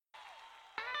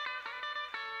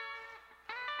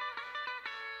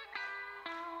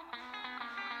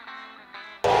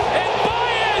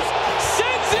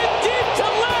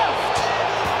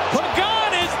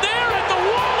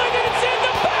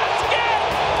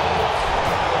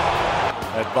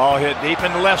Ball hit deep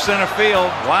in the left center field.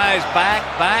 Wise back.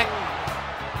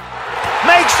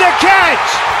 Makes the catch!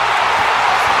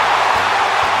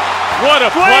 What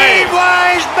a play! Dwayne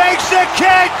Wise makes the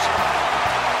catch!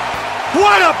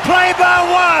 What a play by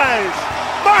Wise!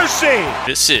 Mercy!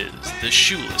 This is the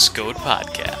Shoeless Goat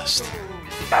Podcast.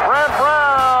 Brent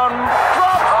Brown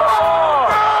drops the ball!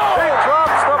 He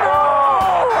drops the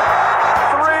ball!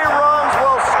 3 runs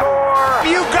will score!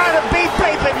 You gotta be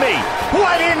vaping me!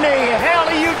 What in the hell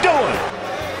are you doing?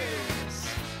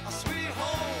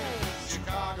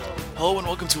 Hello and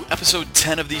welcome to episode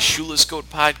 10 of the Shoeless Goat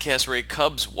Podcast, where a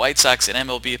Cubs, White Sox, and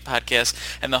MLB podcast,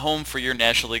 and the home for your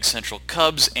National League Central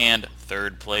Cubs and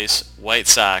third place White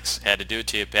Sox. Had to do it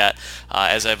to you, Pat.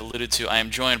 As I've alluded to, I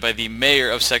am joined by the mayor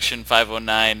of Section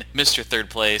 509, Mr. Third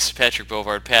Place, Patrick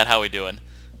Bovard. Pat, how are we doing?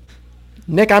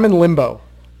 Nick, I'm in limbo.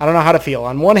 I don't know how to feel.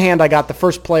 On one hand, I got the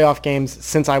first playoff games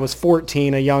since I was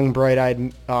 14, a young,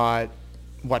 bright-eyed,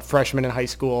 freshman in high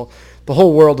school, the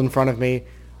whole world in front of me.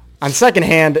 On second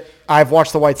hand, I've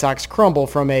watched the White Sox crumble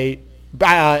from a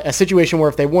situation where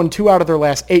if they won 2 out of their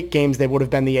last 8 games, they would have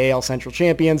been the AL Central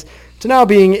champions, to now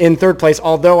being in third place,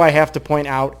 although I have to point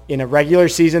out, in a regular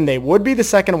season, they would be the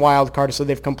second wild card, so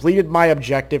they've completed my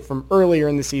objective from earlier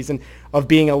in the season of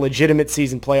being a legitimate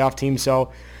season playoff team.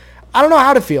 So I don't know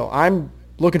how to feel. I'm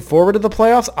looking forward to the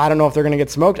playoffs. I don't know if they're going to get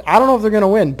smoked. I don't know if they're going to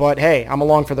win, but hey, I'm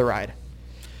along for the ride.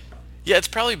 Yeah, it's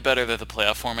probably better that the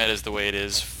playoff format is the way it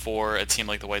is for a team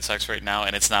like the White Sox right now,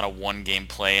 and it's not a one-game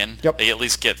play-in. Yep. They at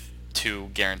least get 2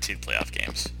 guaranteed playoff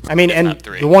games. I mean, and not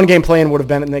 3. The one-game play-in would have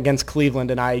been against Cleveland,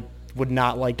 and I would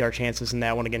not liked our chances in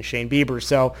that one against Shane Bieber.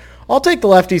 So I'll take the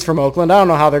lefties from Oakland. I don't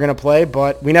know how they're going to play,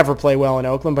 but we never play well in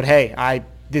Oakland. But hey,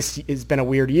 this has been a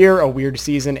weird year, a weird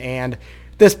season, and at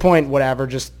this point, whatever,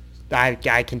 just I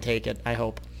can take it, I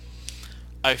hope.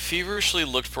 I feverishly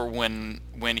looked for when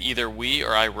either we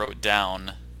or I wrote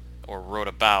down or wrote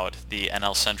about the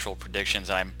NL Central predictions,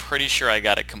 and I'm pretty sure I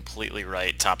got it completely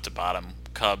right, top to bottom.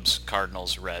 Cubs,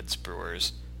 Cardinals, Reds,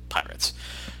 Brewers, Pirates.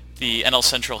 The NL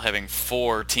Central having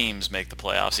 4 teams make the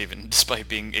playoffs, even despite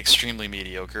being extremely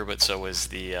mediocre, but so is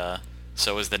the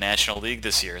National League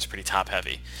this year. It's pretty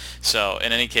top-heavy. So,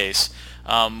 in any case,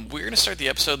 we're going to start the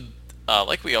episode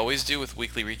like we always do with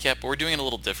weekly recap, but we're doing it a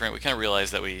little different. We kind of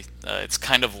realize that it's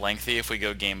kind of lengthy if we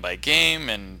go game by game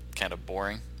and kind of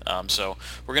boring. So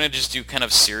we're going to just do kind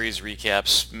of series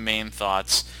recaps, main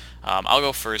thoughts. I'll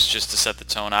go first just to set the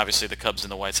tone. Obviously, the Cubs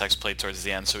and the White Sox played towards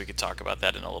the end, so we could talk about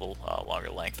that in a little longer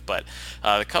length. But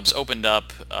the Cubs opened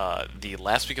up the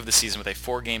last week of the season with a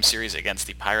 4-game series against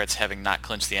the Pirates, having not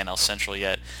clinched the NL Central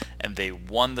yet, and they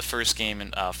won the first game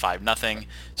in 5-0.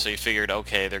 So you figured,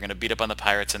 okay, they're going to beat up on the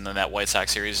Pirates, and then that White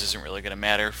Sox series isn't really going to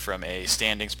matter from a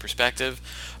standings perspective.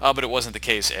 But it wasn't the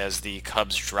case, as the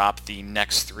Cubs dropped the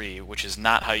next 3, which is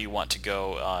not how you want to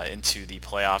go into the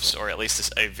playoffs, or at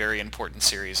least a very important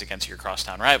series against your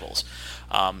crosstown rivals.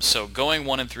 So going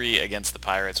 1-3 against the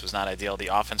Pirates was not ideal. The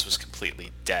offense was completely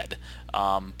dead.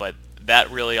 But that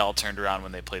really all turned around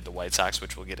when they played the White Sox,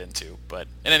 which we'll get into. But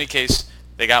in any case,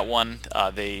 they got one.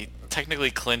 They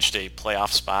technically clinched a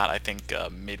playoff spot, I think,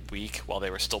 midweek while they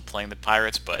were still playing the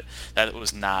Pirates, but that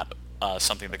was not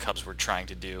something the Cubs were trying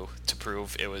to do to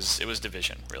prove. It was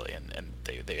division, really, and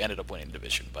they ended up winning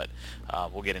division, but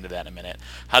we'll get into that in a minute.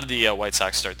 How did the White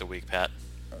Sox start the week, Pat?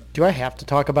 Do I have to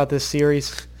talk about this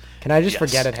series? Can I just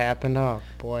forget it happened? Oh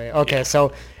boy. Okay, yeah.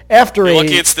 So after You're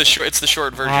lucky it's the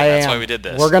short version. That's why we did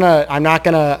this. I'm not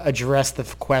gonna address the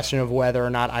question of whether or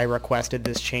not I requested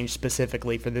this change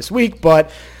specifically for this week,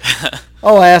 but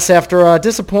alas, after a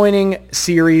disappointing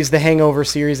series, the hangover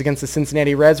series against the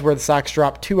Cincinnati Reds, where the Sox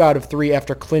dropped 2 out of 3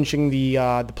 after clinching the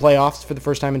playoffs for the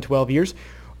first time in 12 years.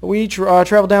 We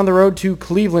traveled down the road to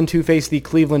Cleveland to face the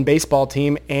Cleveland baseball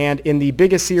team, and in the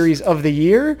biggest series of the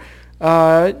year,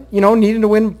 needing to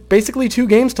win basically 2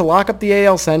 games to lock up the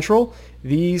AL Central,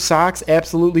 the Sox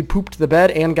absolutely pooped the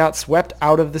bed and got swept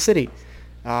out of the city.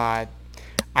 I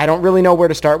don't really know where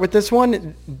to start with this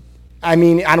one. I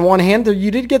mean, on one hand, you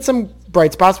did get some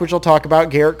bright spots, which I'll talk about.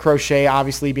 Garrett Crochet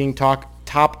obviously being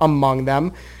top among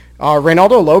them.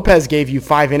 Reynaldo Lopez gave you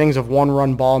 5 innings of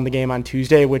 1-run ball in the game on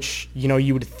Tuesday, which,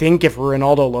 you would think if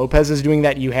Reynaldo Lopez is doing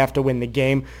that, you have to win the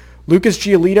game. Lucas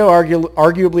Giolito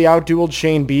arguably outdueled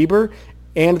Shane Bieber,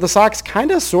 and the Sox kind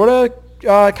of sort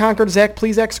of conquered Zach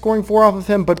Plesac, scoring 4 off of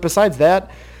him, but besides that,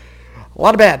 a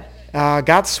lot of bad.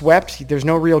 Got swept. There's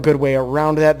no real good way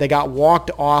around that. They got walked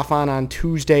off on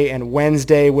Tuesday and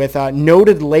Wednesday with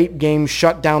noted late-game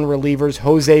shutdown relievers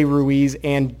Jose Ruiz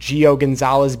and Gio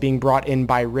Gonzalez being brought in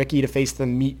by Ricky to face the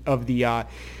meat of the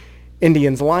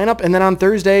Indians lineup. And then on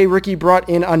Thursday, Ricky brought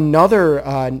in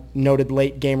another noted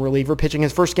late game reliever, pitching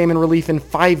his first game in relief in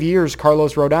 5 years,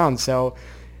 Carlos Rodon. So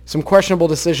some questionable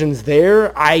decisions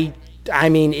there. I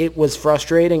mean, it was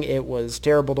frustrating. It was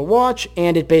terrible to watch,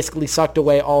 and it basically sucked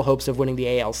away all hopes of winning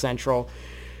the AL Central.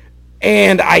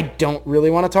 And I don't really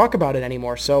want to talk about it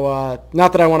anymore. So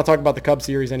not that I want to talk about the Cubs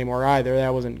series anymore either.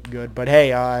 That wasn't good. But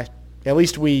hey, at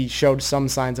least we showed some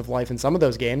signs of life in some of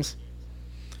those games.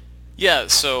 Yeah,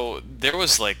 so there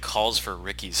was like calls for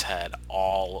Ricky's head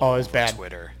all it was over bad.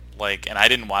 Twitter. Like, and I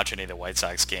didn't watch any of the White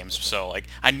Sox games, so like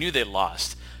I knew they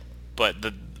lost. But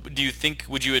would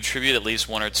you attribute at least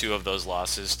one or two of those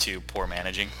losses to poor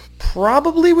managing?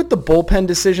 Probably with the bullpen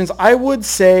decisions. I would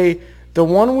say the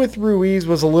one with Ruiz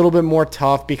was a little bit more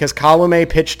tough because Colomé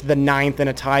pitched the ninth in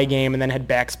a tie game and then had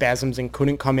back spasms and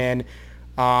couldn't come in.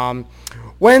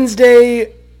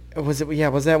 Wednesday, was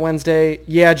that Wednesday?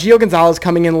 Yeah, Gio Gonzalez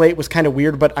coming in late was kind of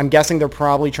weird, but I'm guessing they're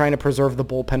probably trying to preserve the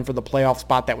bullpen for the playoff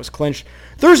spot that was clinched.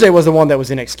 Thursday was the one that was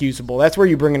inexcusable. That's where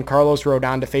you bring in Carlos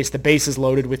Rodon to face the bases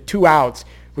loaded with 2 outs,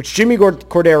 which Jimmy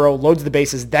Cordero loads the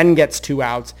bases, then gets 2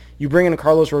 outs. You bring in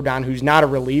Carlos Rodon, who's not a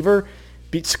reliever,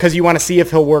 because you want to see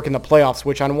if he'll work in the playoffs,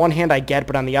 which on one hand I get,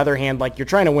 but on the other hand, like, you're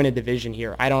trying to win a division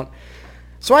here.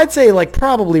 So I'd say like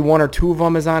probably 1 or 2 of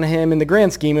them is on him. In the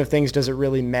grand scheme of things, does it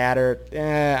really matter?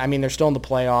 I mean, they're still in the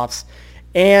playoffs.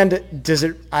 And does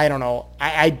it, I don't know.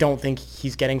 I don't think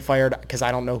he's getting fired because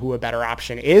I don't know who a better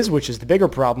option is, which is the bigger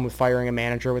problem with firing a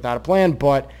manager without a plan.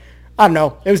 But I don't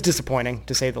know. It was disappointing,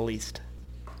 to say the least.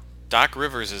 Doc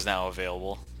Rivers is now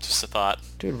available. Just a thought.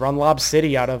 Dude, run Lob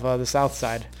City out of the South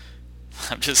Side.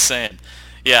 I'm just saying.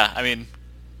 Yeah, I mean,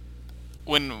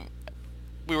 when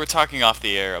we were talking off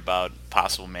the air about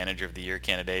possible manager of the year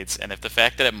candidates, and if the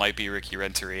fact that it might be Ricky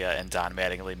Renteria and Don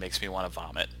Mattingly makes me want to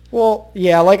vomit. Well,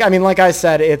 yeah, like I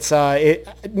said, it's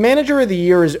manager of the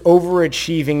year is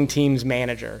overachieving team's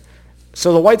manager.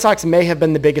 So the White Sox may have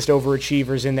been the biggest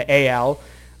overachievers in the AL,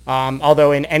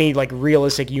 although in any like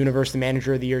realistic universe, the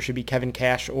manager of the year should be Kevin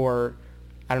Cash, or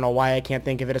I don't know why I can't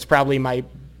think of it. It's probably my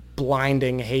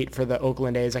blinding hate for the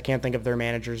Oakland A's. I can't think of their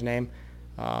manager's name,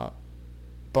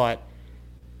 but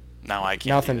now I can't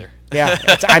nothing. Either. Yeah,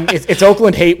 it's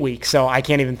Oakland hate week, so I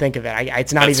can't even think of it.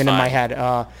 It's not That's even fine. in my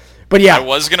head. But yeah, I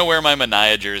was gonna wear my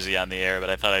Mania jersey on the air, but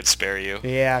I thought I'd spare you.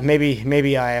 Yeah,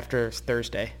 maybe after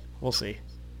Thursday. We'll see.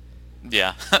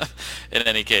 Yeah. In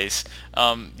any case,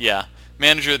 yeah.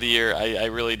 Manager of the year, I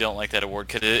really don't like that award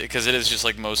because it is just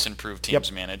like most improved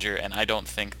team's manager, and I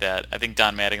think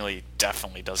Don Mattingly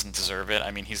definitely doesn't deserve it. I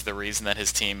mean, he's the reason that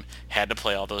his team had to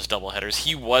play all those doubleheaders.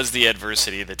 He was the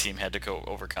adversity the team had to go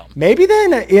overcome. Maybe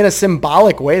then in a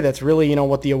symbolic way, that's really,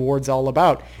 what the award's all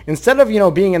about. Instead of,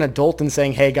 being an adult and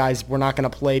saying, hey guys, we're not going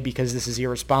to play because this is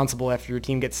irresponsible after your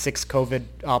team gets 6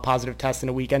 COVID positive tests in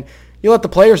a weekend, you let the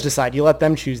players decide. You let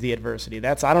them choose the adversity.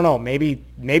 I don't know, maybe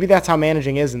that's how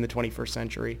managing is in the 21st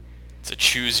century. It's a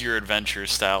choose your adventure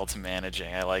style to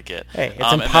managing. I like it. Hey,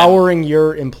 it's empowering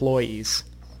your employees.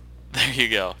 There you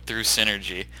go, through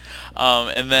synergy.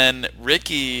 And then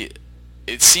Ricky,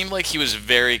 it seemed like he was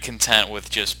very content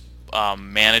with just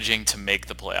managing to make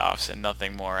the playoffs and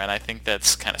nothing more, and I think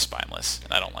that's kind of spineless,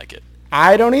 and I don't like it.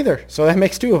 I don't either. So that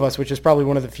makes 2 of us, which is probably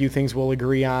one of the few things we'll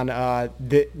agree on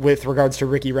with regards to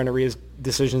Ricky Renteria's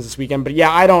decisions this weekend. But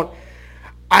yeah, I don't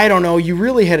know. You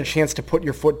really had a chance to put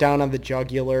your foot down on the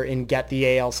jugular and get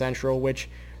the AL Central, which,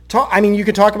 you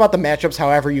can talk about the matchups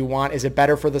however you want. Is it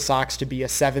better for the Sox to be a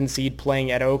 7 seed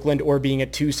playing at Oakland or being a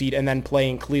 2 seed and then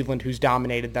playing Cleveland, who's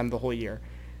dominated them the whole year?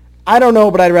 I don't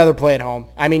know, but I'd rather play at home.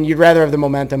 I mean, you'd rather have the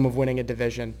momentum of winning a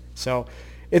division. So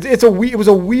it was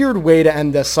a weird way to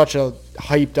end such a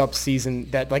hyped up season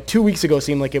that like 2 weeks ago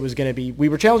seemed like it was going to be. We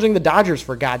were challenging the Dodgers,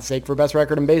 for God's sake, for best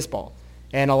record in baseball.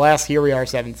 And alas, here we are,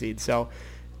 7 seeds. So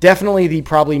definitely the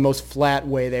probably most flat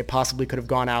way they possibly could have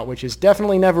gone out, which is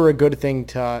definitely never a good thing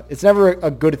it's never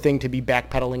a good thing to be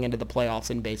backpedaling into the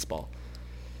playoffs in baseball.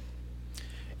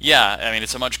 Yeah, I mean,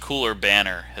 it's a much cooler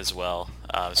banner as well.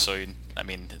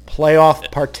 Playoff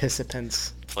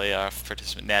participants.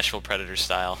 Nashville Predator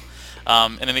style.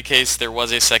 In any case, there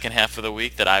was a second half of the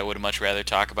week that I would much rather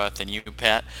talk about than you,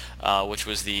 Pat, which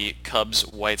was the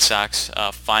Cubs-White Sox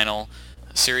final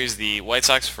series. The White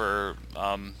Sox, for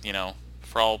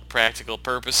all practical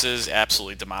purposes,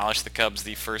 absolutely demolished the Cubs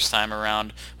the first time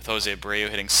around, with Jose Abreu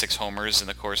hitting 6 homers in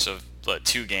the course of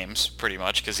 2 games, pretty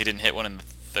much, because he didn't hit one in the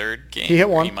third game. He hit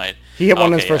one. He hit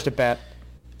one in his first at bat.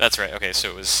 That's right. Okay,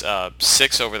 so it was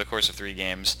 6 over the course of 3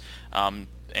 games.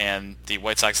 and the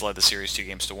White Sox led the series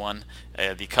 2-1.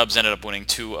 The Cubs ended up winning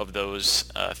 2 of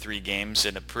those 3 games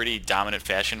in a pretty dominant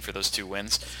fashion for those 2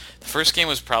 wins. The first game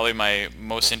was probably my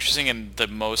most interesting and the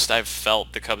most I've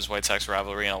felt the Cubs-White Sox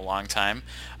rivalry in a long time.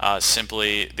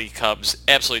 Simply, the Cubs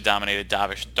absolutely dominated.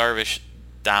 Darvish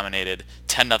dominated,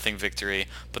 10-0 victory.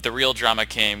 But the real drama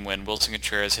came when Wilson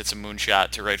Contreras hits a moonshot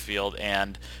to right field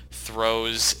and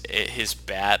throws his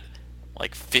bat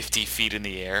like 50 feet in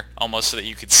the air, almost so that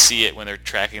you could see it when they're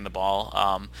tracking the ball.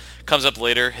 Comes up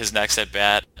later, his next at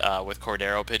bat with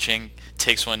Cordero pitching,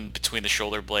 takes one between the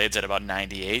shoulder blades at about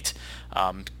 98,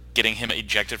 getting him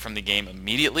ejected from the game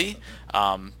immediately.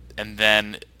 And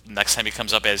then next time he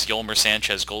comes up as Yolmer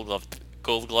Sanchez, Gold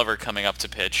Glover coming up to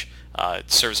pitch,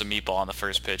 serves a meatball on the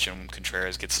first pitch, and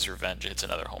Contreras gets his revenge and hits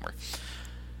another homer.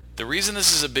 The reason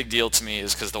this is a big deal to me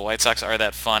is because the White Sox are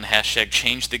that fun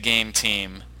 #change the game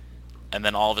team, and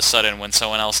then all of a sudden when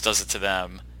someone else does it to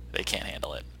them, they can't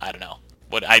handle it. I don't know.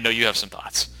 I know you have some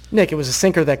thoughts. Nick, it was a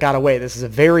sinker that got away. This is a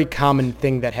very common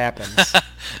thing that happens.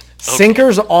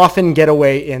 Sinkers often get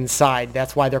away inside.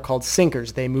 That's why they're called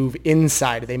sinkers. They move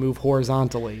inside. They move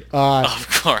horizontally.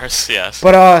 Of course, yes.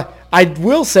 But I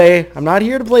will say, I'm not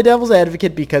here to play devil's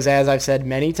advocate because, as I've said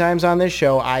many times on this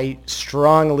show, I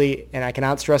strongly, and I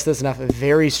cannot stress this enough,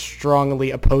 very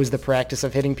strongly oppose the practice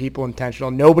of hitting people intentional.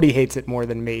 Nobody hates it more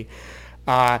than me.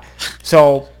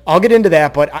 So I'll get into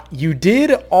that, but you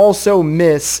did also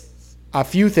miss a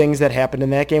few things that happened in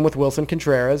that game with Wilson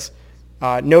Contreras.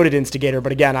 Noted instigator,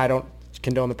 but again, I don't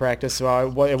condone the practice, so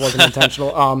it wasn't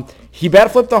intentional. He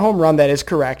bat flipped the home run, that is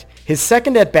correct. His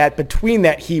second at bat, between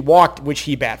that, he walked, which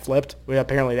he bat flipped. Well,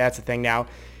 apparently that's a thing now.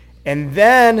 And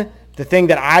then the thing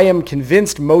that I am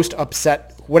convinced most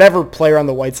upset, whatever player on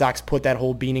the White Sox put that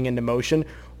whole beating into motion,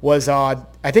 was I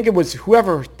think it was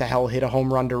whoever the hell hit a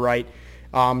home run to right.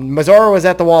 Mazzara was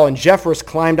at the wall, and Jeffress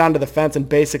climbed onto the fence and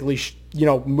basically,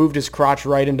 moved his crotch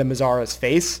right into Mazzara's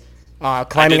face,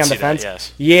 climbing on the fence. That,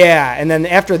 yes. Yeah, and then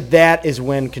after that is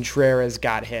when Contreras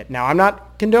got hit. Now, I'm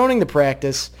not condoning the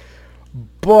practice,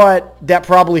 but that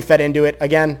probably fed into it.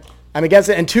 Again, I'm against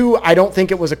it. And 2, I don't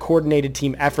think it was a coordinated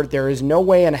team effort. There is no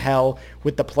way in hell,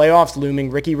 with the playoffs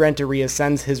looming, Ricky Renteria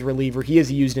sends his reliever. He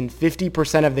is used in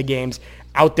 50% of the games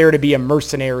out there to be a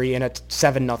mercenary in a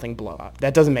 7-0 blowout.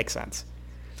 That doesn't make sense.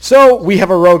 So we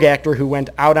have a rogue actor who went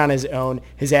out on his own.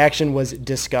 His action was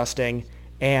disgusting,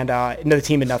 and the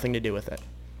team had nothing to do with it.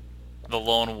 The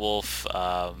lone wolf,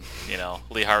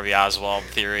 Lee Harvey Oswald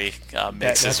theory makes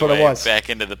that's his what it way was.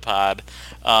 back into the pod.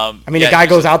 The guy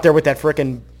goes out there with that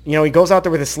frickin', he goes out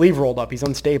there with his sleeve rolled up. He's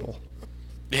unstable.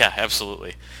 Yeah,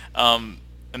 absolutely.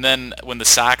 And then when the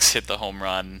Sox hit the home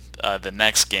run, the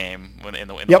next game, in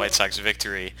the White Sox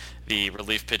victory, the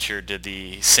relief pitcher did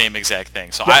the same exact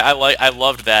thing. So I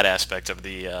loved that aspect of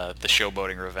the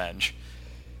showboating revenge.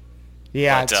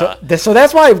 Yeah, but, so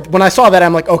that's why when I saw that,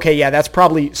 I'm like, okay, yeah, that's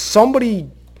probably somebody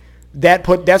that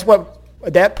put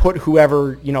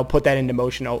whoever put that into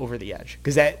motion over the edge,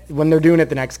 because that when they're doing it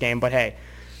the next game. But hey,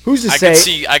 who's to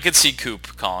say? I could see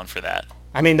Coop calling for that.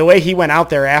 I mean, the way he went out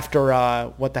there after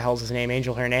what the hell's his name,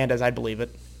 Angel Hernandez, I'd believe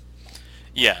it.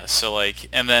 Yeah, so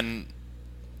and then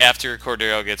after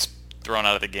Cordero gets thrown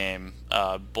out of the game,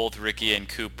 both Ricky and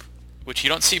Coop, which you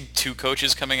don't see 2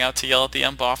 coaches coming out to yell at the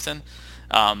ump often,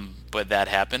 but that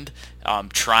happened,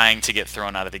 trying to get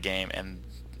thrown out of the game, and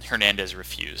Hernandez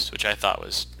refused, which I thought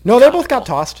was no, they both got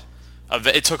tossed.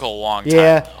 It took a long time,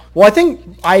 yeah. though. Well, I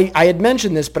think I had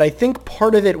mentioned this, but I think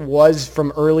part of it was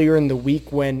from earlier in the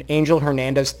week when Angel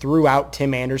Hernandez threw out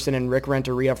Tim Anderson and Rick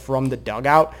Renteria from the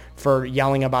dugout for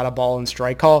yelling about a ball and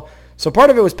strike call. So part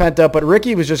of it was pent up, but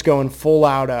Ricky was just going full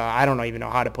out. I don't even know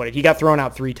how to put it. He got thrown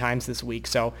out 3 times this week,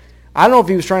 so I don't know if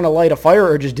he was trying to light a fire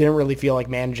or just didn't really feel like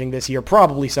managing this year.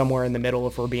 Probably somewhere in the middle,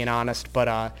 if we're being honest.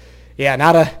 But yeah,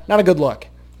 not a good look.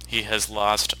 He has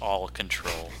lost all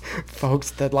control.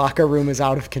 Folks, the locker room is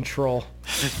out of control.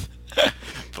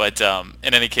 But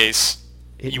in any case,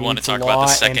 you want to talk law about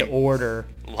the second... and order.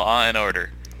 Law and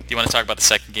order. Do you want to talk about the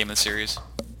second game of the series?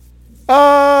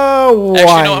 Why?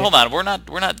 Actually, no, hold on. We're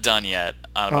not done yet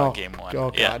about Game 1.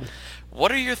 Oh, God. Yeah.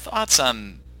 What are your thoughts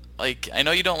on, I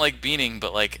know you don't like beaning,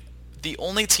 but, the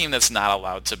only team that's not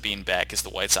allowed to bean back is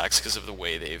the White Sox because of the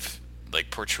way they've,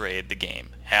 portrayed the game.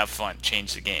 Have fun.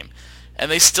 Change the game. And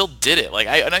they still did it.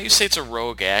 I know you say it's a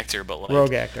rogue actor, but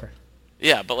rogue actor.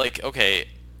 Yeah, but okay,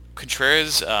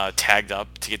 Contreras tagged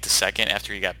up to get to second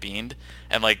after he got beaned,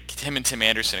 and him and Tim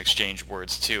Anderson exchanged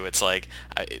words too. It's it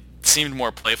seemed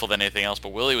more playful than anything else, but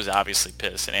Willie was obviously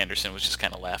pissed, and Anderson was just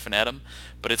kind of laughing at him.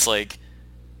 But it's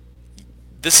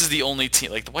this is the only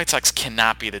team, like the White Sox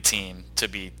cannot be the team to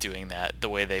be doing that the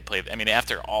way they played. I mean,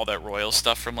 after all that Royals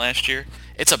stuff from last year,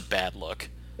 it's a bad look.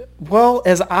 Well,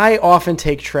 as I often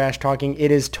take trash talking,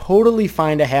 it is totally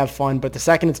fine to have fun, but the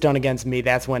second it's done against me,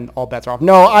 that's when all bets are off.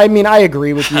 No, I mean, I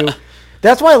agree with you.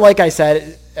 That's why, like I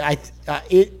said,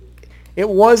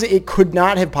 it could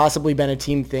not have possibly been a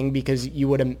team thing, because you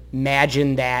would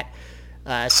imagine that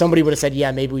somebody would have said,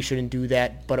 yeah, maybe we shouldn't do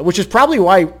that, but which is probably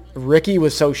why Ricky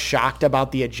was so shocked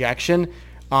about the ejection.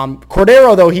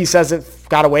 Cordero, though, he says it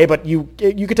got away, but you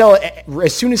could tell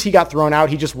as soon as he got thrown out,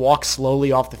 he just walked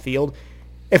slowly off the field.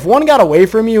 If one got away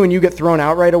from you and you get thrown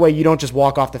out right away, you don't just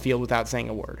walk off the field without saying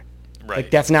a word. Right.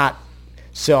 Like, that's not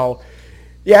so.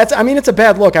 Yeah, it's a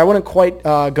bad look. I wouldn't quite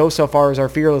go so far as our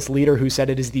fearless leader, who said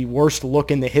it is the worst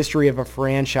look in the history of a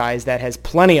franchise that has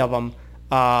plenty of them.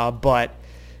 But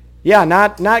yeah,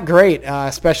 not great.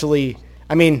 Especially,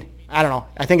 I mean, I don't know.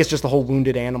 I think it's just the whole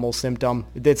wounded animal symptom.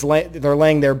 They're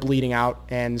laying there bleeding out,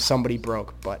 and somebody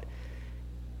broke. But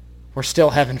we're still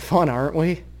having fun, aren't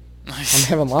we? I'm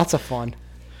having lots of fun.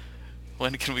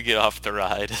 When can we get off the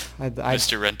ride?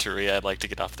 Mr. Renteria, I'd like to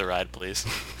get off the ride, please.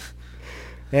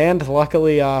 And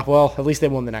luckily, well, at least they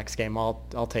won the next game.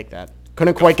 I'll take that.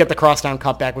 Couldn't quite get the crosstown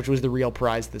cutback, which was the real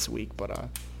prize this week, but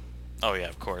Oh yeah,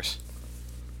 of course.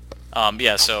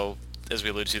 Yeah, so as we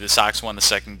alluded to, the Sox won the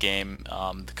second game.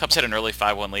 The Cubs had an early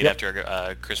 5-1 lead after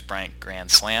a Chris Bryant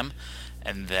grand slam,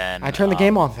 and then I turned the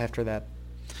game off after that.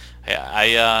 Yeah,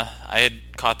 I had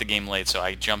caught the game late, so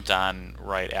I jumped on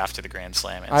right after the grand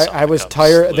slam. And I was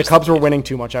tired. The Cubs were winning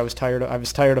too much. I was tired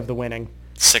of the winning.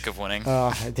 Sick of winning.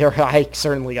 I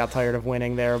certainly got tired of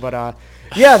winning there, but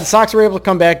yeah, the Sox were able to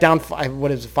come back down. 5-1,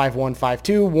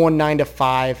 5-2,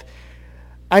 1-9-5.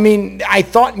 I mean, I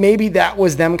thought maybe that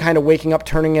was them kind of waking up,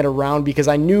 turning it around, because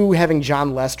I knew having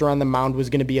John Lester on the mound was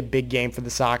going to be a big game for the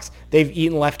Sox. They've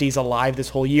eaten lefties alive this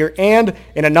whole year. And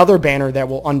in another banner that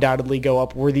will undoubtedly go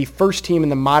up, we're the first team in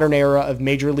the modern era of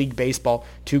Major League Baseball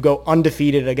to go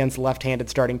undefeated against left-handed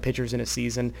starting pitchers in a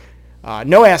season.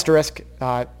 No asterisk.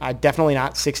 Definitely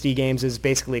not. 60 games is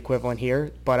basically equivalent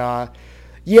here. But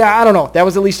yeah, I don't know. That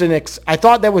was at least I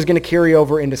thought that was going to carry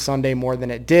over into Sunday more than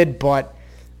it did, but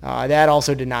that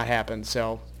also did not happen.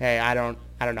 So, hey, I don't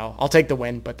know. I'll take the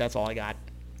win, but that's all I got.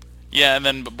 Yeah, and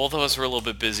then both of us were a little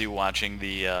bit busy watching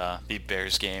the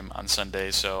Bears game on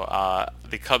Sunday. So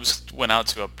the Cubs went out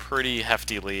to a pretty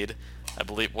hefty lead. I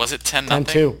believe, was it 10-0?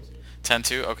 10-2.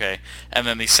 10-2, okay. And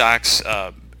then the Sox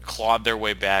clawed their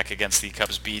way back against the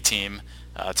Cubs B team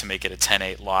to make it a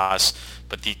 10-8 loss.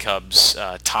 But the Cubs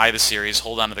tie the series,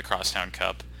 hold on to the Crosstown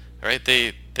Cup. Right?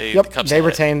 The Cubs they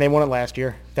retained. They won it last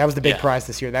year. That was the big prize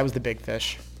this year. That was the big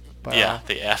fish. But, yeah,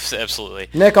 absolutely.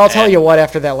 Nick, I'll tell you what,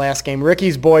 after that last game,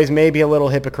 Ricky's boys may be a little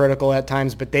hypocritical at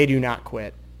times, but they do not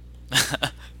quit.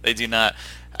 They do not.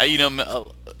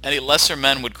 Any lesser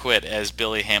men would quit as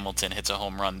Billy Hamilton hits a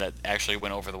home run that actually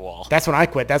went over the wall. That's when I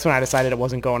quit. That's when I decided it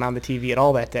wasn't going on the TV at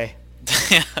all that day.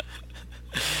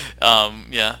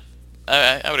 Yeah.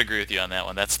 I would agree with you on that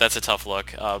one. That's a tough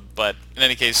look. But in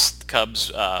any case, the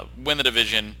Cubs win the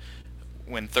division,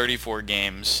 win 34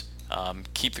 games,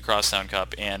 keep the Crosstown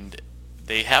Cup, and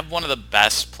they have one of the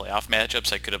best playoff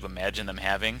matchups I could have imagined them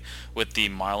having with the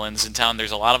Marlins in town.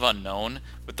 There's a lot of unknown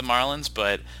with the Marlins,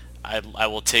 but I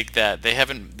will take that. The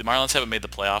Marlins haven't made the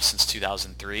playoffs since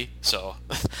 2003, so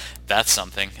that's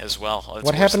something as well.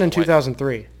 What happened in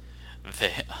 2003?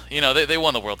 They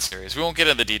won the World Series. We won't get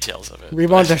into the details of it.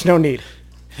 Rebound, there's no need.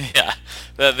 Yeah,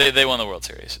 they won the World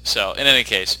Series. So in any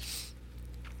case,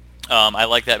 I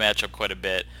like that matchup quite a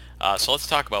bit. So let's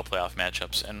talk about playoff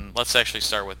matchups, and let's actually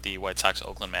start with the White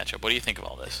Sox-Oakland matchup. What do you think of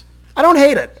all this? I don't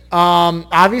hate it.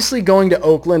 Obviously, going to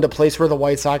Oakland, a place where the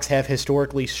White Sox have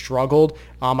historically struggled.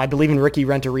 I believe in Ricky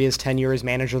Renteria's tenure as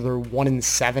manager, they're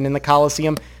 1-7 in the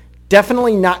Coliseum.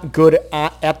 Definitely not good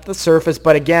at the surface,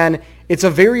 but again, it's a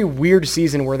very weird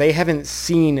season where they haven't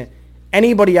seen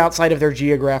anybody outside of their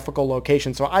geographical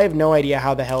location, so I have no idea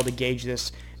how the hell to gauge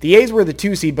this. The A's were the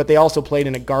 2 seed, but they also played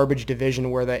in a garbage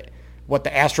division where the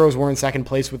Astros were in second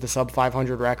place with the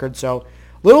sub-500 record, so a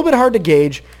little bit hard to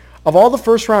gauge. Of all the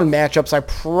first-round matchups, I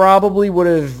probably would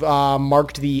have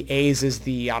marked the A's as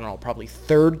the, probably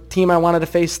third team I wanted to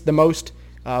face the most,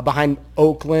 behind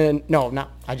Oakland. No,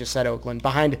 I just said Oakland.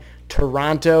 Behind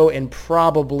Toronto and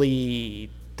probably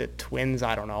the Twins,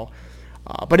 I don't know.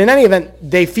 But in any event,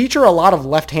 they feature a lot of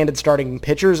left-handed starting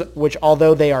pitchers, which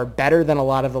although they are better than a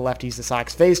lot of the lefties the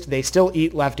Sox faced, they still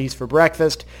eat lefties for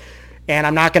breakfast. And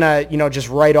I'm not going to, just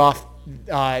write off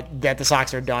that the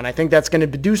Sox are done. I think that's going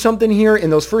to do something here. In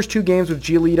those first 2 games with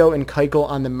Giolito and Keuchel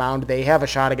on the mound, they have a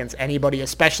shot against anybody,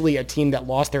 especially a team that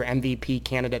lost their MVP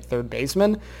candidate third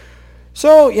baseman.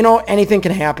 So, anything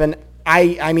can happen.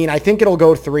 I mean, I think it'll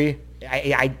go 3.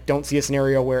 I don't see a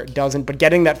scenario where it doesn't. But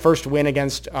getting that first win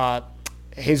against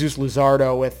Jesus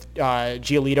Luzardo with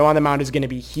Giolito on the mound is going to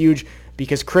be huge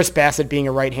because Chris Bassett being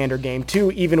a right-hander game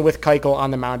 2, even with Keuchel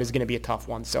on the mound, is going to be a tough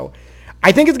one. So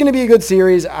I think it's going to be a good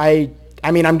series. I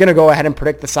mean, I'm going to go ahead and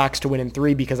predict the Sox to win in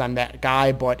 3 because I'm that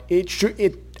guy, but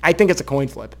I think it's a coin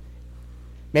flip.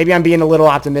 Maybe I'm being a little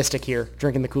optimistic here,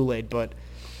 drinking the Kool-Aid, but...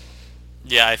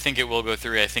 Yeah, I think it will go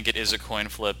 3. I think it is a coin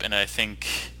flip, and I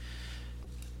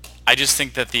just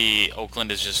think that the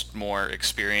Oakland is just more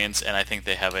experienced, and I think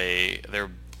they have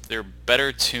they're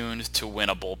better tuned to win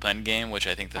a bullpen game, which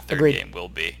I think the third Agreed. game will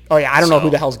be. Oh yeah, I don't know who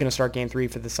the hell's going to start game 3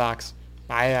 for the Sox.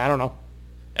 I don't know.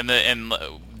 And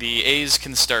the A's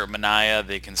can start Manaea,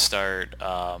 they can start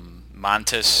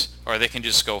Montes, or they can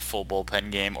just go full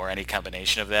bullpen game, or any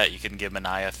combination of that. You can give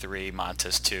Manaea 3,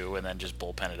 Montes 2, and then just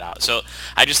bullpen it out. So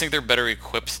I just think they're better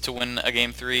equipped to win a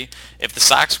game 3. If the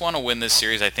Sox want to win this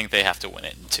series, I think they have to win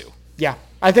it in 2. Yeah,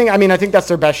 I think that's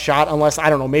their best shot, unless, I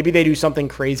don't know, maybe they do something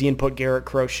crazy and put Garrett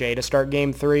Crochet to start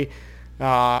game 3.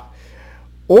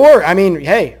 Or, I mean,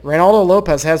 hey, Reynaldo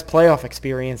Lopez has playoff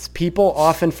experience. People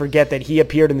often forget that he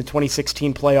appeared in the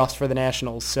 2016 playoffs for the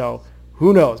Nationals, so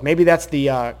who knows? Maybe that's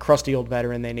the crusty old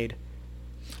veteran they need.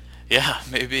 Yeah,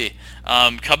 maybe.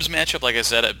 Cubs matchup, like I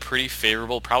said, pretty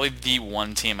favorable. Probably the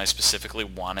one team I specifically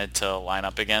wanted to line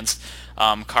up against.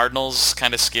 Cardinals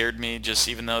kind of scared me, just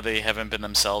even though they haven't been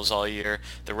themselves all year.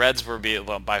 The Reds were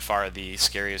by far the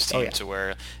scariest team, to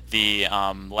where the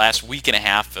last week and a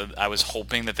half, I was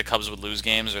hoping that the Cubs would lose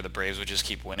games or the Braves would just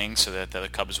keep winning so that the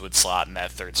Cubs would slot in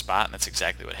that third spot, and that's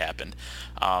exactly what happened.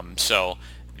 So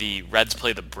the Reds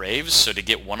play the Braves, so to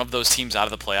get one of those teams out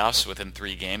of the playoffs within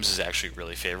 3 games is actually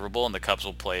really favorable, and the Cubs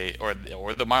will play, or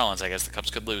the Marlins, I guess the Cubs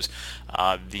could lose,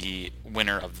 the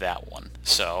winner of that one.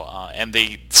 So, and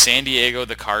the San Diego,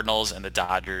 the Cardinals, and the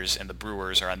Dodgers, and the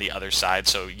Brewers are on the other side,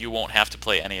 so you won't have to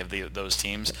play any of those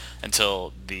teams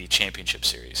until the championship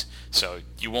series. So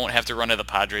you won't have to run to the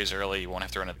Padres early, you won't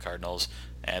have to run to the Cardinals,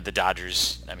 and the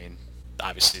Dodgers, I mean,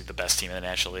 obviously the best team in the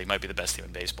National League, might be the best team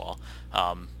in baseball.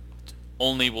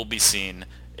 Only will be seen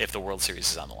if the World Series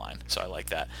is on the line. So I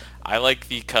like that. I like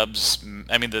the Cubs.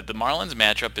 I mean, the Marlins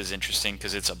matchup is interesting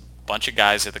because it's a bunch of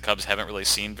guys that the Cubs haven't really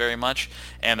seen very much,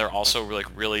 and they're also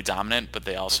really dominant, but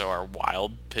they also are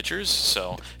wild pitchers.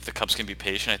 So if the Cubs can be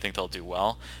patient, I think they'll do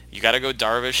well. You got to go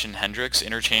Darvish and Hendricks,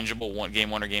 interchangeable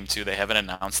game 1 or game 2. They haven't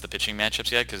announced the pitching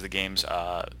matchups yet because the game's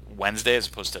Wednesday as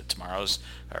opposed to tomorrow's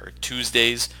or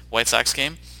Tuesday's White Sox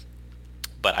game.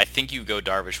 But I think you go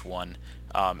Darvish 1.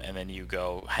 And then you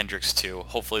go Hendricks 2.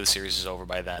 Hopefully the series is over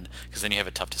by then, because then you have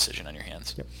a tough decision on your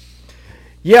hands. Yep.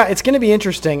 Yeah, it's going to be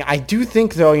interesting. I do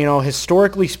think, though,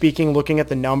 historically speaking, looking at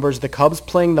the numbers, the Cubs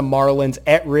playing the Marlins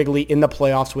at Wrigley in the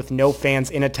playoffs with no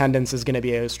fans in attendance is going to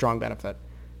be a strong benefit.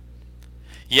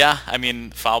 Yeah, I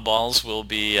mean, foul balls will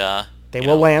be... they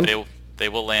will land. They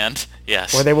will land,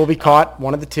 yes. Or they will be caught,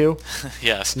 one of the two.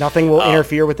 Yes. Nothing will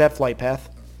interfere with that flight path.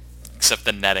 Except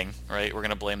the netting, right? We're going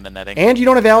to blame the netting. And you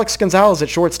don't have Alex Gonzalez at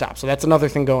shortstop, so that's another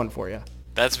thing going for you.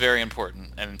 That's very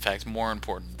important, and in fact more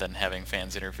important than having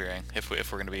fans interfering, if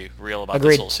we're going to be real about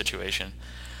Agreed. this whole situation.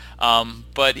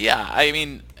 But yeah, I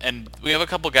mean, and we have a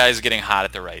couple guys getting hot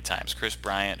at the right times. Chris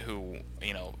Bryant, who,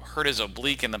 hurt his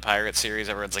oblique in the Pirates series.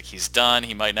 Everyone's like, he's done.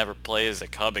 He might never play as a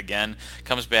Cub again.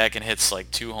 Comes back and hits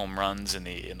like 2 home runs in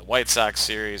the White Sox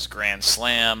series, grand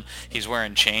slam. He's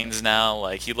wearing chains now.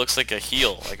 Like, he looks like a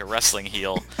heel, like a wrestling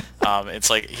heel. It's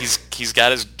like he's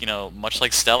got his, much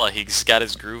like Stella, he's got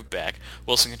his groove back.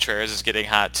 Wilson Contreras is getting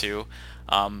hot too.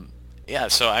 Yeah,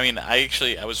 so I mean, I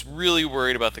was really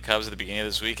worried about the Cubs at the beginning of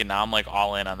this week, and now I'm like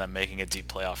all in on them making a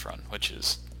deep playoff run, which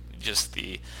is just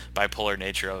the bipolar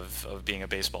nature of being a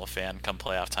baseball fan come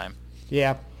playoff time.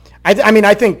 Yeah. I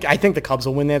think the Cubs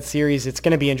will win that series. It's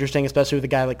going to be interesting, especially with a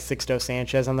guy like Sixto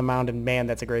Sanchez on the mound, and man,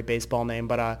 that's a great baseball name.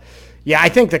 But yeah, I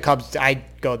think the Cubs, I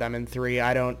go them in 3.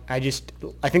 I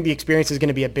think the experience is going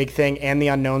to be a big thing, and the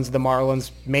unknowns of the Marlins,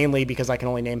 mainly because I can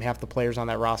only name half the players on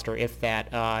that roster, if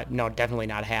that. No, definitely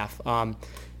not half.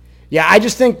 Yeah, I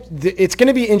just think it's going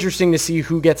to be interesting to see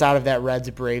who gets out of that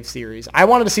Reds-Braves series. I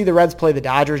wanted to see the Reds play the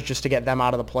Dodgers just to get them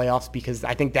out of the playoffs, because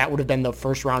I think that would have been the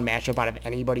first-round matchup out of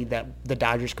anybody that the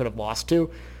Dodgers could have lost to.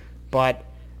 But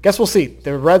guess we'll see.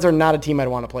 The Reds are not a team I'd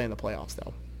want to play in the playoffs,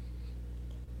 though.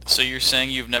 So you're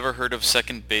saying you've never heard of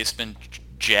second baseman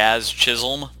Jazz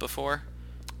Chisholm before?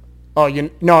 Oh,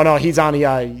 no, he's on the,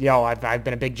 I've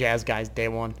been a big Jazz guy day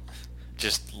one.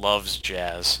 Just loves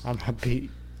jazz.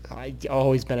 I've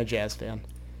always been a Jazz fan.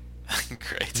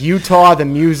 Great. Utah, the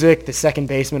music, the second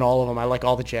baseman, all of them. I like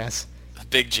all the Jazz.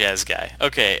 Big jazz guy.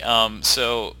 Okay,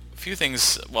 so few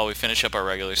things while we finish up our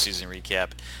regular season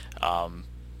recap.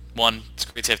 One, it's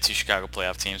great to have 2 Chicago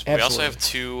playoff teams, but we also have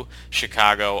 2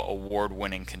 Chicago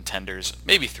award-winning contenders,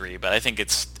 maybe 3, but I think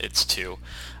it's 2.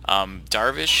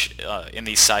 Darvish in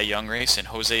the Cy Young race and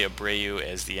Jose Abreu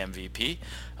as the MVP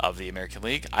of the American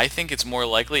League. I think it's more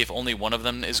likely if only one of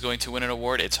them is going to win an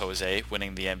award, it's Jose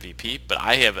winning the MVP, but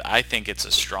I think it's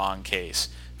a strong case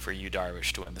for Yu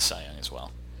Darvish to win the Cy Young as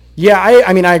well. Yeah,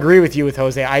 I mean, I agree with you with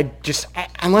Jose.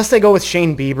 Unless they go with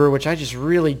Shane Bieber, which I just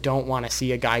really don't want to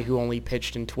see a guy who only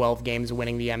pitched in 12 games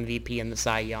winning the MVP and the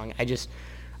Cy Young.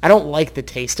 I don't like the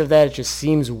taste of that. It just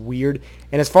seems weird.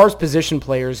 And as far as position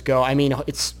players go, I mean,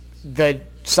 it's the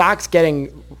Sox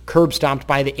getting curb stomped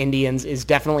by the Indians is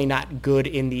definitely not good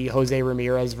in the Jose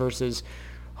Ramirez versus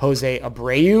Jose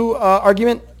Abreu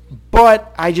argument.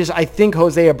 But I think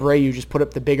Jose Abreu just put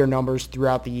up the bigger numbers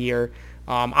throughout the year.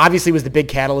 Obviously was the big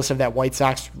catalyst of that White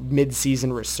Sox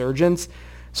mid-season resurgence.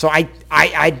 So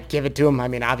I'd give it to him. I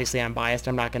mean, obviously I'm biased.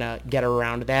 I'm not going to get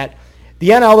around that. The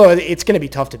NL, though, it's going to be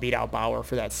tough to beat out Bauer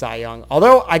for that Cy Young.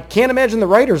 Although I can't imagine the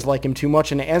writers like him too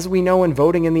much. And as we know in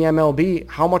voting in the MLB,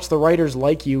 how much the writers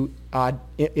like you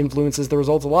influences the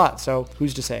results a lot. So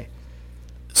who's to say?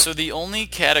 So the only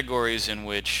categories in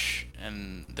which,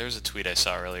 and there's a tweet I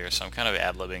saw earlier, so I'm kind of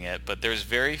ad-libbing it, but there's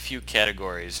very few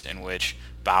categories in which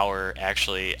Bauer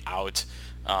actually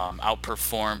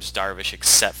outperforms Darvish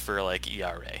except for like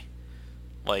ERA.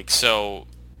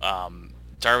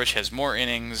 Darvish has more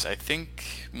innings, I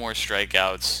think more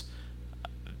strikeouts.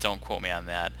 Don't quote me on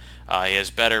that. He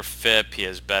has better FIP. He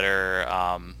has better.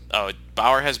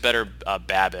 Bauer has better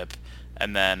BABIP,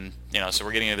 and then so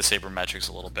we're getting into the sabermetrics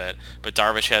a little bit. But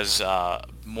Darvish has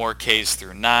more Ks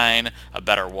through 9, a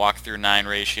better walk through 9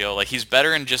 ratio. Like he's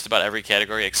better in just about every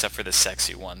category except for the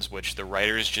sexy ones, which the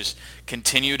writers just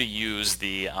continue to use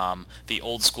the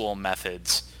old school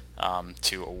methods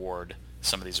to award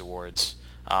some of these awards.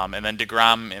 And then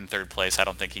DeGrom in 3rd place. I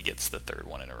don't think he gets the 3rd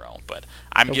one in a row, but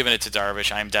I'm giving it to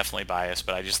Darvish. I'm definitely biased,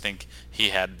 but I just think he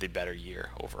had the better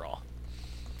year overall.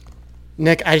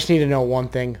 Nick, I just need to know one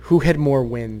thing. Who had more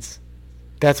wins?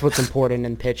 That's what's important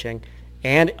in pitching.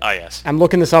 And yes. I'm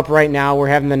looking this up right now. We're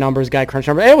having the numbers guy crunch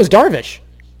numbers. It was Darvish.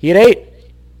 He had 8.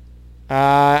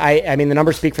 I mean, the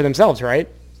numbers speak for themselves, right?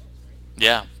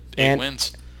 Yeah, 8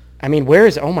 wins. I mean, where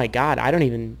is? Oh my God, I don't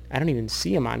even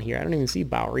see him on here. I don't even see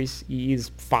Bauer. He's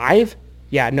 5.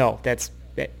 Yeah, no, that's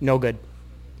no good.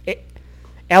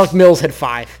 Alec Mills had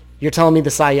 5. You're telling me the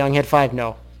Cy Young had 5?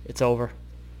 No, it's over.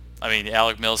 I mean,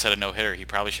 Alec Mills had a no-hitter. He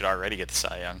probably should already get the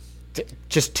Cy Young.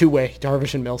 Just two-way,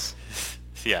 Darvish and Mills.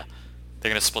 Yeah, they're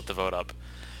going to split the vote up.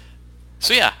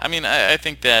 So yeah, I mean, I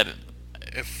think that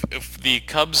if the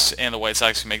Cubs and the White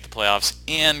Sox can make the playoffs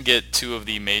and get 2 of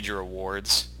the major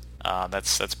awards,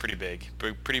 that's pretty big.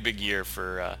 Pretty big year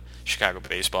for Chicago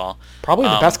baseball. Probably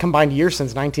the best combined year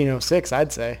since 1906,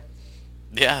 I'd say.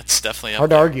 Yeah, it's definitely hard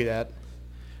to argue that.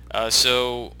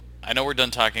 So I know we're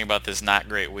done talking about this not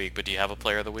great week, but do you have a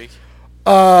player of the week?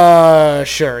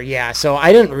 Sure, yeah. So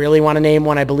I didn't really want to name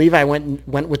one. I believe I went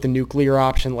with the nuclear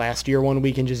option last year one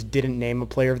week and just didn't name a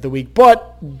player of the week.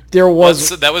 But there was...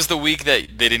 that was the week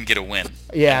that they didn't get a win.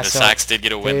 Yeah, and the Sox did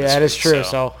get a win. Yeah, this that is week, true.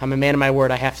 So I'm a man of my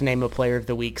word. I have to name a player of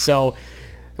the week. So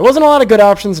there wasn't a lot of good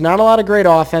options, not a lot of great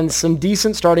offense, some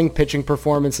decent starting pitching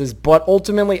performances, but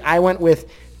ultimately I went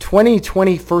with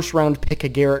 2020 first-round pick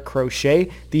Garrett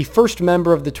Crochet, the first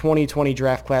member of the 2020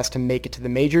 draft class to make it to the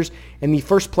majors, and the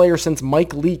first player since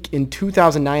Mike Leake in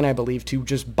 2009, I believe, to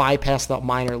just bypass the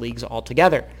minor leagues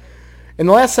altogether. In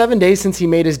the last 7 days since he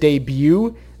made his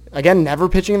debut, again, never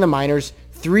pitching in the minors,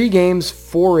 3 games,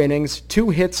 4 innings,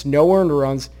 2 hits, no earned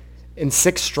runs, and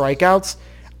 6 strikeouts.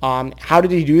 How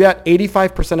did he do that?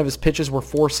 85% of his pitches were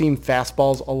four-seam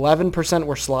fastballs, 11%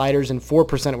 were sliders, and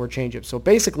 4% were changeups. So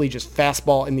basically just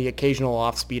fastball and the occasional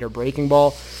off-speed or breaking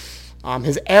ball.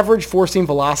 His average four-seam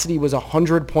velocity was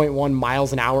 100.1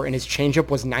 miles an hour, and his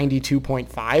changeup was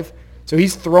 92.5. So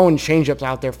he's throwing changeups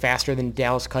out there faster than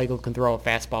Dallas Keuchel can throw a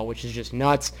fastball, which is just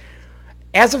nuts.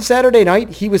 As of Saturday night,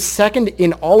 he was second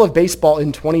in all of baseball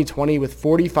in 2020 with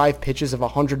 45 pitches of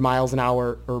 100 miles an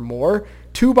hour or more,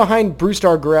 2 behind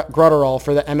Brusdar Graterol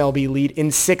for the MLB lead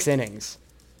in 6 innings.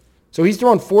 So he's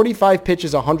throwing 45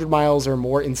 pitches 100 miles or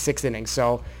more in 6 innings.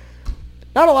 So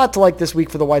not a lot to like this week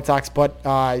for the White Sox, but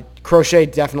Crochet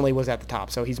definitely was at the top,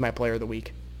 so he's my player of the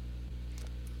week.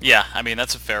 Yeah, I mean,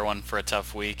 that's a fair one for a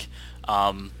tough week.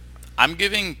 I'm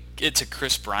giving it to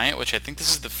Chris Bryant, which I think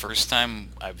this is the first time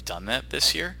I've done that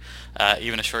this year,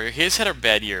 even a short year. He has had a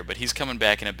bad year, but he's coming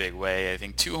back in a big way. I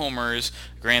think 2 homers,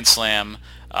 grand slam,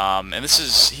 and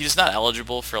he's not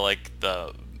eligible for like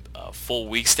the full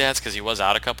week stats because he was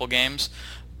out a couple games,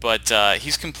 But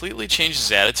he's completely changed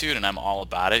his attitude, and I'm all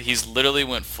about it. He's literally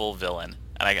went full villain,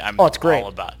 and I'm Oh, it's great. all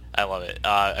about it. I love it.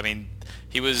 I mean,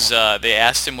 he was. They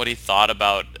asked him what he thought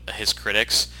about his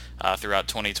critics throughout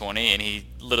 2020, and he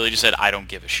literally just said, "I don't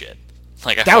give a shit."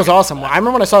 Like That was awesome. I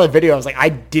remember when I saw the video, I was like, I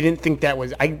didn't think that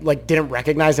was, I like didn't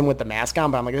recognize him with the mask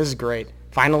on, but I'm like, this is great.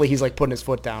 Finally, he's like putting his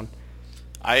foot down.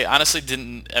 I honestly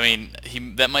didn't. I mean,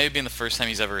 that might have been the first time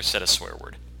he's ever said a swear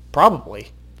word.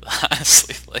 Probably.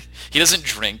 Honestly, like he doesn't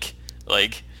drink.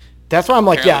 Like That's why I'm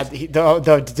like, yeah,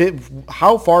 apparently-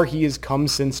 how far he has come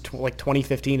since like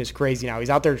 2015 is crazy now. He's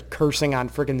out there cursing on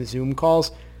freaking the Zoom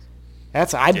calls.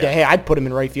 I'd put him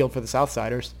in right field for the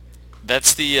Southsiders.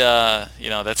 That's the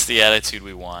that's the attitude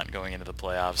we want going into the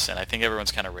playoffs, and I think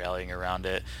everyone's kind of rallying around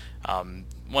it.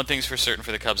 One thing's for certain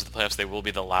for the Cubs in the playoffs, they will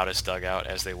be the loudest dugout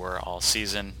as they were all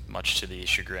season, much to the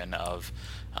chagrin of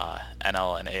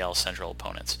NL and AL Central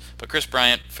opponents. But Chris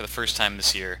Bryant, for the first time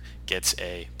this year, gets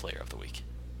a Player of the Week.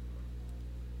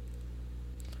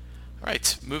 All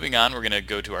right, moving on, we're going to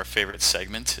go to our favorite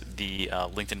segment, the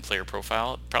LinkedIn Player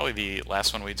Profile. Probably the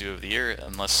last one we do of the year,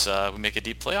 unless we make a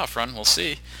deep playoff run. We'll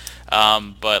see.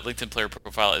 But LinkedIn Player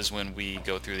Profile is when we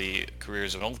go through the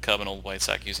careers of an old Cub and old White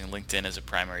Sox using LinkedIn as a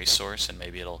primary source, and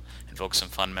maybe it'll invoke some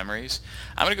fun memories.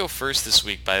 I'm going to go first this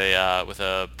week with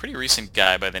a pretty recent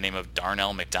guy by the name of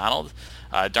Darnell McDonald.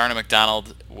 Darnell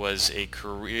McDonald was a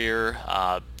career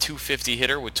 250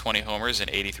 hitter with 20 homers and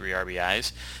 83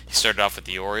 RBIs. He started off with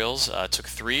the Orioles, took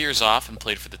 3 years off and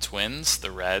played for the Twins,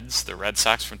 the Reds, the Red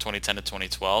Sox from 2010 to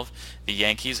 2012, the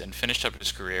Yankees, and finished up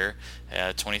his career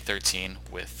 2013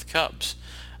 with the Cubs.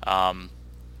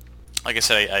 Like I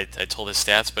said, I told his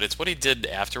stats, but it's what he did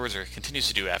afterwards, or continues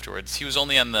to do afterwards. He was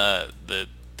only on the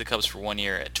Cubs for 1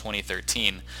 year at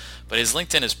 2013, but his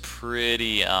LinkedIn is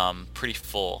pretty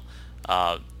full.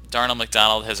 Darnell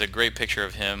McDonald has a great picture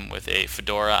of him with a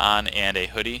fedora on and a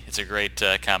hoodie. It's a great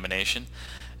combination.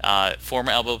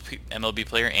 Former MLB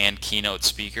player and keynote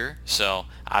speaker. So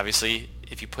obviously,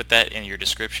 if you put that in your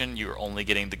description, you're only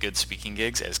getting the good speaking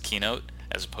gigs as keynote,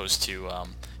 as opposed to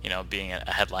being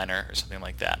a headliner or something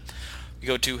like that. We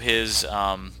go to his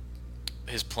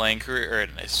playing career, or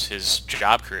his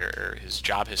job career, or his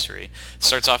job history. It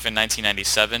starts off in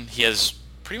 1997. He has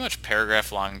pretty much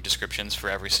paragraph-long descriptions for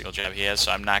every single job he has,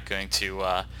 so I'm not going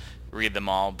to read them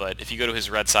all, but if you go to his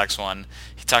Red Sox one,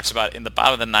 he talks about, in the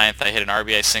bottom of the ninth, I hit an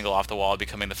RBI single off the wall,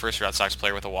 becoming the first Red Sox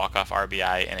player with a walk-off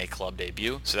RBI in a club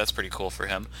debut, so that's pretty cool for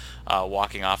him,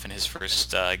 walking off in his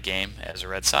first game as a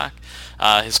Red Sox.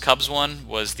 His Cubs one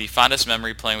was, the fondest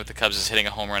memory playing with the Cubs is hitting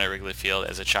a home run at Wrigley Field.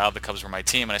 As a child, the Cubs were my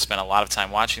team, and I spent a lot of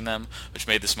time watching them, which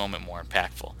made this moment more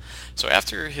impactful. So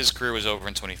after his career was over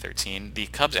in 2013, the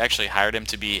Cubs actually hired him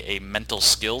to be a mental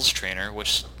skills trainer,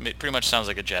 which pretty much sounds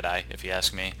like a Jedi, if you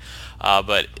ask me.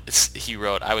 But he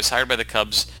wrote, I was hired by the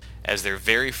Cubs as their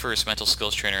very first mental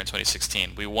skills trainer in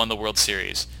 2016. We won the World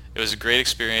Series. It was a great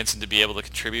experience, and to be able to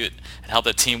contribute and help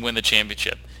that team win the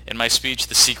championship. In my speech,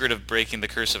 The Secret of Breaking the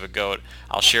Curse of a Goat,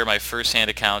 I'll share my first-hand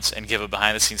accounts and give a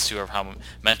behind-the-scenes tour of how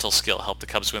mental skill helped the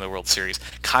Cubs win the World Series.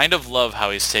 Kind of love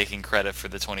how he's taking credit for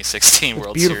the 2016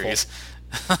 World Series.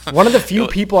 One of the few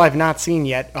people I've not seen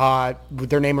yet with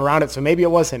their name around it, so maybe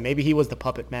it was him. Maybe he was the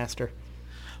puppet master.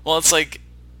 Well, it's like,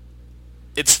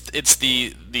 it's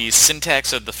the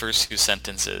syntax of the first two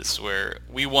sentences where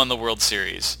we won the World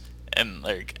Series, and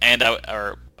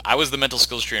I was the mental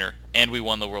skills trainer, and we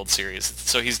won the World Series.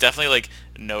 So he's definitely like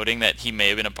noting that he may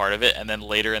have been a part of it, and then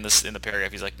later in the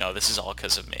paragraph he's like, no, this is all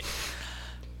because of me.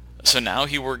 So now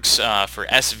he works for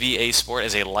SVA Sport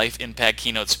as a life impact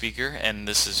keynote speaker, and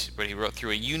this is what he wrote: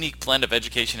 through a unique blend of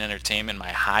education and entertainment,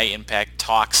 my high impact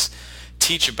talks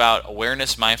teach about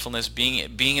awareness, mindfulness,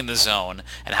 being in the zone,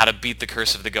 and how to beat the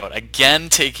curse of the goat. Again,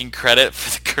 taking credit for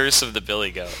the curse of the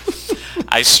Billy Goat.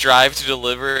 I strive to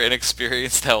deliver an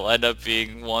experience that will end up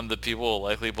being one that people will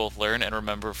likely both learn and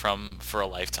remember for a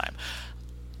lifetime.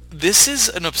 This is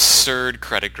an absurd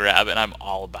credit grab, and I'm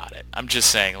all about it. I'm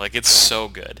just saying, like, it's so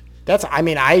good.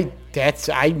 Maybe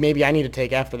I need to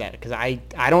take after that, because I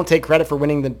don't take credit for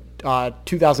winning the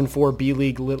 2004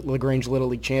 B-League LaGrange Little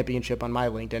League Championship on my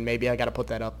LinkedIn. Maybe I got to put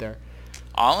that up there.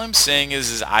 All I'm saying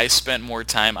is I spent more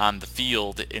time on the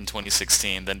field in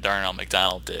 2016 than Darnell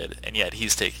McDonald did, and yet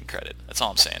he's taking credit. That's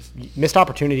all I'm saying. Missed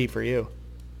opportunity for you.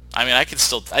 I mean,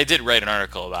 I did write an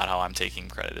article about how I'm taking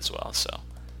credit as well, so.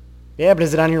 Yeah, but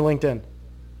is it on your LinkedIn?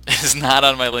 It's not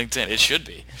on my LinkedIn. It should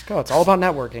be. Let's go. It's all about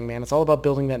networking, man. It's all about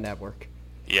building that network.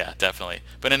 Yeah, definitely.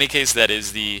 But in any case, that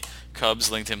is the Cubs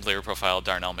LinkedIn player profile,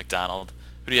 Darnell McDonald.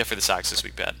 Who do you have for the Sox this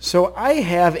week, Pat? So I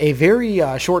have a very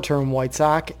short-term White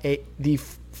Sox, the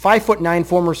 5'9"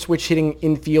 former switch-hitting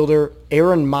infielder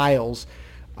Aaron Miles.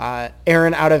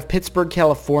 Aaron out of Pittsburgh,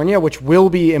 California, which will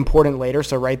be important later,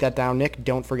 so write that down, Nick.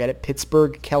 Don't forget it.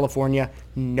 Pittsburgh, California,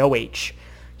 no H.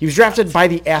 He was drafted by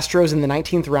the Astros in the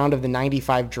 19th round of the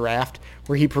 95 draft,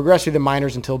 where he progressed through the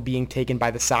minors until being taken by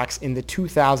the Sox in the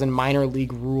 2000 minor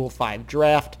league Rule 5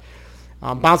 draft.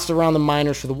 Bounced around the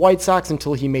minors for the White Sox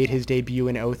until he made his debut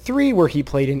in 2003, where he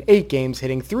played in 8 games,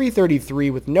 hitting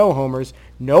 .333 with no homers,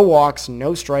 no walks,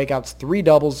 no strikeouts, 3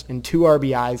 doubles, and 2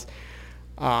 RBIs,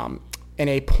 and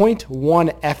a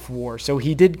 .1 F-WAR. So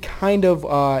he did kind of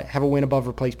have a win above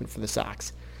replacement for the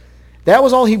Sox. That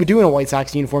was all he would do in a White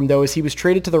Sox uniform, though, as he was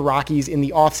traded to the Rockies in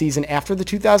the offseason after the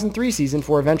 2003 season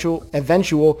for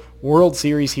eventual World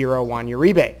Series hero Juan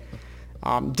Uribe.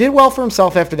 Did well for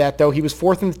himself after that, though. He was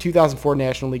 4th in the 2004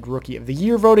 National League Rookie of the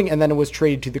Year voting, and then was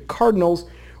traded to the Cardinals,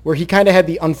 where he kind of had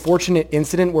the unfortunate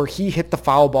incident where he hit the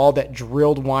foul ball that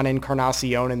drilled Juan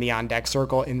Encarnacion in the on-deck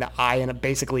circle in the eye, and it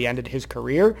basically ended his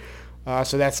career.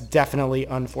 So that's definitely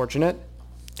unfortunate.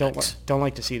 Don't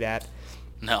like to see that.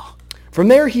 No. From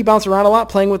there, he bounced around a lot,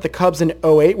 playing with the Cubs in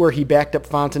 2008, where he backed up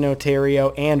Fontenot,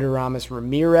 Terrio, and Aramis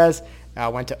Ramirez.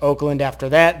 Went to Oakland after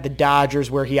that, the Dodgers,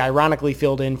 where he ironically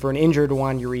filled in for an injured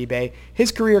Juan Uribe.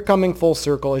 His career coming full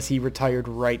circle as he retired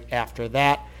right after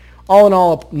that. All in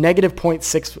all, a negative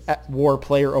 .6 WAR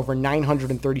player over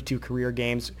 932 career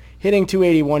games, hitting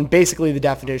 .281, basically the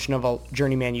definition of a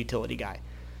journeyman utility guy.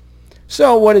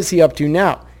 So what is he up to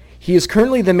now? He is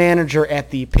currently the manager at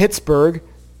the Pittsburgh,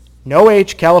 no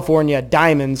H, California,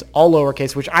 Diamonds, all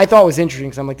lowercase, which I thought was interesting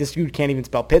because I'm like, this dude can't even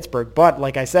spell Pittsburgh. But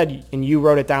like I said, and you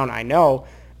wrote it down, I know,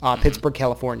 Pittsburgh,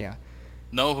 California.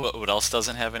 No, what else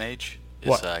doesn't have an H? Is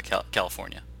What?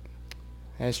 California.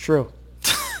 That is true.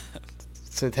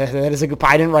 So that is a good.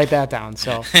 I didn't write that down.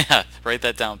 So Yeah, write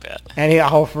that down, Pat. and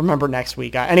I'll remember next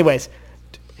week. Anyways,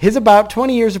 his about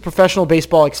 20 years of professional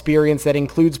baseball experience that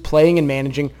includes playing and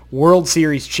managing World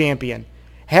Series champion.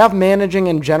 Have managing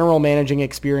and general managing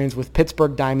experience with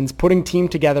Pittsburgh Diamonds, putting team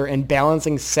together and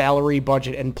balancing salary,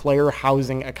 budget, and player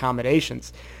housing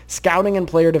accommodations. Scouting and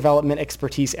player development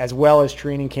expertise, as well as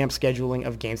training camp scheduling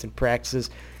of games and practices.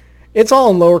 It's all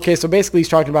in lowercase, so basically he's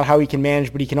talking about how he can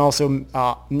manage, but he can also,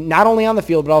 not only on the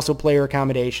field, but also player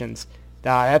accommodations.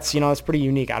 That's pretty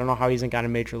unique. I don't know how he hasn't got a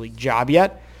major league job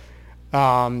yet.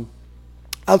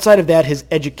 Outside of that, his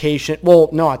education,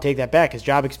 I take that back. His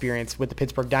job experience with the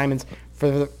Pittsburgh Diamonds. For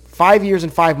the 5 years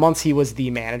and 5 months, he was the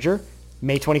manager,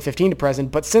 May 2015 to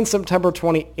present. But since September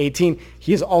 2018,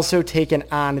 he has also taken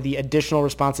on the additional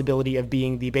responsibility of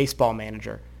being the baseball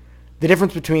manager. The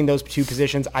difference between those two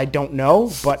positions, I don't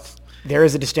know, but there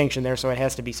is a distinction there, so it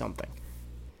has to be something.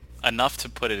 Enough to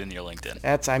put it in your LinkedIn.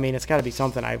 It's got to be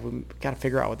something. I've got to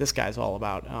figure out what this guy's all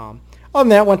about. Other than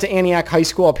that, went to Antioch High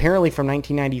School, apparently from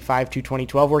 1995 to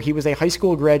 2012, where he was a high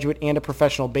school graduate and a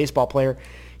professional baseball player.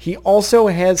 He also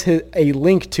has a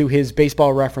link to his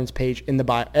baseball reference page in the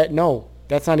bio. No,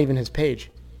 that's not even his page.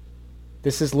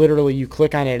 This is literally, you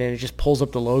click on it and it just pulls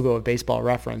up the logo of Baseball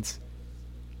Reference.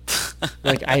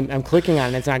 Like, I'm clicking on it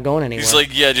and it's not going anywhere. He's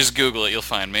like, yeah, just Google it, you'll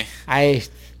find me.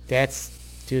 That's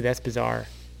bizarre.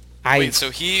 Wait,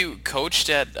 so he coached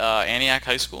at Antioch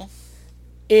High School?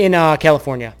 In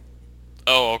California.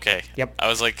 Oh, okay. Yep. I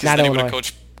was like, Not then he would have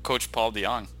Illinois. coached Paul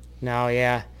DeYoung. No,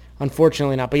 yeah.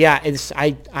 Unfortunately not. But yeah, this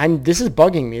is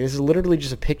bugging me. This is literally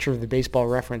just a picture of the Baseball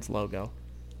Reference logo.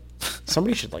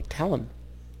 Somebody should tell him.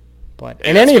 But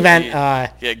Hey, in any that's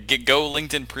event, what go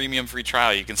LinkedIn Premium free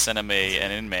trial. You can send him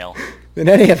an in-mail. in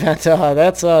any event,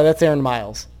 that's Aaron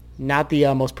Miles, not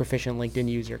the most proficient LinkedIn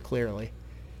user, clearly.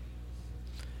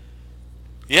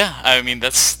 Yeah, I mean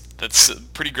that's a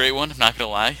pretty great one. I'm not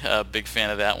gonna lie, big fan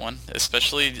of that one,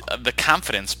 especially the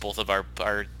confidence both of our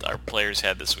players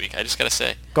had this week. I just gotta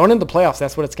say, Going into the playoffs,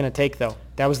 that's what it's going to take, though.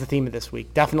 That was the theme of this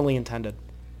week. Definitely intended.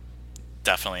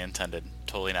 definitely intended,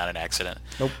 totally not an accident.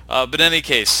 Nope. But in any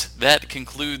case, that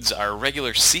concludes our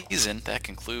regular season. That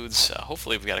concludes.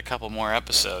 Hopefully, we've got a couple more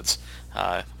episodes,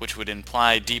 which would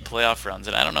imply deep playoff runs.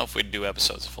 And I don't know if we'd do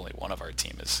episodes if only one of our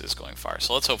team is going far.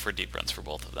 So let's hope for deep runs for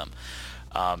both of them.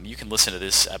 You can listen to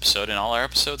this episode and all our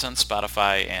episodes on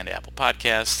Spotify and Apple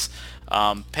Podcasts.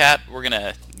 Pat, we're going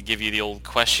to give you the old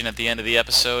question at the end of the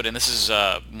episode, and this is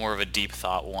more of a deep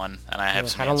thought one, and I have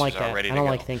some answers already to go. I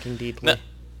don't like thinking deeply.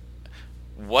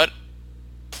 What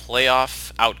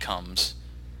playoff outcomes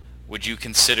would you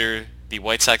consider the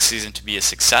White Sox season to be a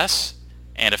success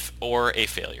or a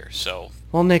failure? So,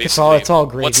 well, Nick, it's all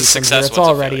gravy. What's a from success? here. It's what's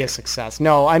already a a success.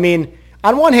 No, I mean,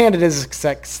 on one hand, it is a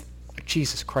success.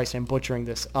 Jesus Christ, I'm butchering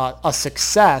this. A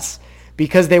success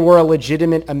because they were a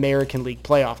legitimate American League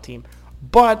playoff team.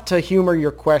 But to humor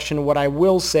your question, what I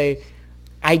will say,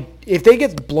 if they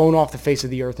get blown off the face of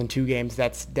the earth in 2 games,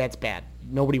 that's bad.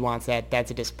 Nobody wants that.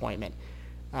 That's a disappointment.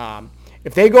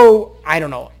 If they go,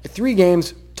 3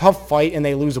 games, tough fight, and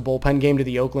they lose a bullpen game to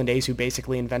the Oakland A's, who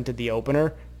basically invented the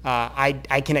opener,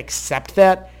 I can accept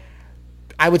that.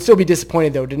 I would still be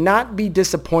disappointed, though. To not be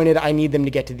disappointed, I need them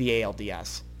to get to the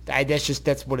ALDS.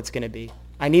 That's what it's going to be.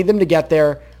 I need them to get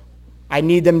there. I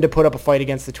need them to put up a fight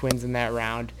against the Twins in that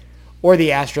round, or the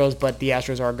Astros, but the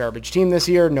Astros are a garbage team this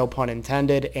year, no pun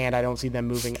intended, and I don't see them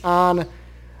moving on.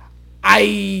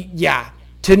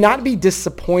 To not be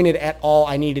disappointed at all,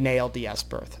 I need an ALDS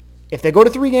berth. If they go to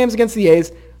 3 games against the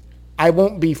A's, I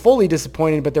won't be fully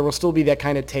disappointed, but there will still be that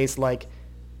kind of taste like,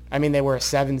 they were a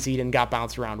 7 seed and got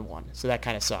bounced round 1, so that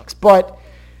kind of sucks. But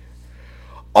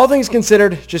all things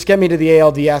considered, just get me to the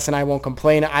ALDS and I won't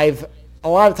complain. I've a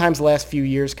lot of times the last few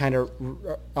years kind of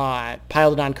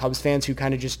piled it on Cubs fans who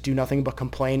kind of just do nothing but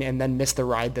complain and then miss the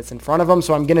ride that's in front of them.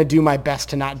 So I'm going to do my best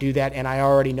to not do that, and I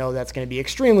already know that's going to be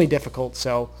extremely difficult,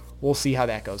 so we'll see how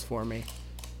that goes for me.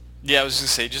 Yeah, I was going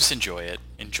to say, just enjoy it.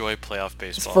 Enjoy playoff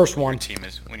baseball. First one.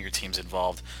 When your team's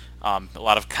involved. A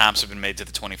lot of comps have been made to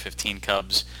the 2015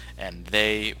 Cubs, and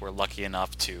they were lucky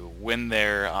enough to win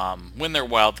their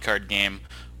wild card game,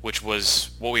 which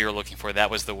was what we were looking for. That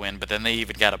was the win, but then they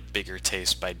even got a bigger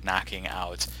taste by knocking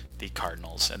out the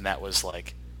Cardinals, and that was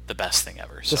like the best thing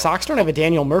ever. The Sox don't have a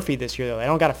Daniel Murphy this year, though. They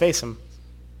don't got to face him.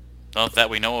 Not that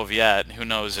we know of yet. Who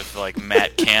knows if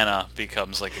Matt Canna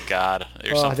becomes like a god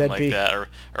or something like that, or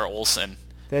Olsen.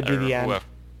 That'd be the end. Whoever.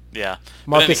 Yeah.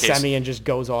 Marcus Semien just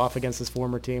goes off against his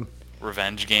former team.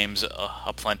 Revenge games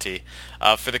aplenty.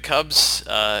 For the Cubs,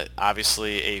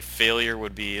 obviously a failure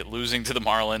would be losing to the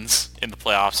Marlins in the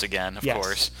playoffs again, of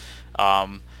course.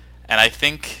 And I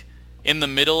think in the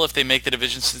middle, if they make the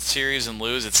division series and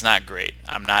lose, it's not great.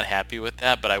 I'm not happy with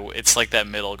that, but it's like that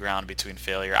middle ground between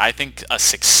failure. I think a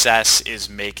success is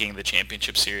making the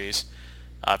championship series.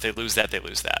 If they lose that, they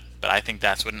lose that. But I think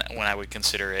that's when I would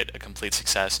consider it a complete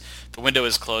success. The window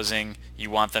is closing. You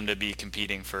want them to be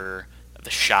competing for the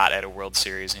shot at a World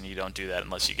Series, and you don't do that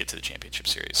unless you get to the championship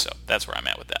series. So that's where I'm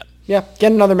at with that. Yeah,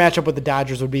 getting another matchup with the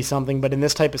Dodgers would be something, but in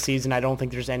this type of season, I don't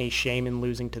think there's any shame in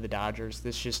losing to the Dodgers.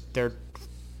 They're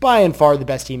by and far the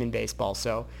best team in baseball.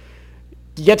 So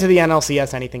you get to the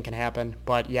NLCS, anything can happen.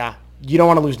 But yeah, you don't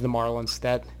want to lose to the Marlins.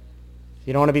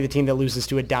 You don't want to be the team that loses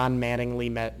to a Don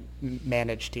Mattingly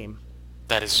managed team.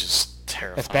 That is just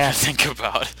terrifying That's bad. to think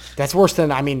about. That's worse than,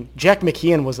 Jack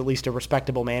McKeon was at least a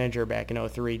respectable manager back in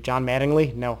 2003. John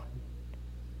Mattingly, no.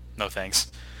 No thanks.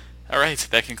 All right,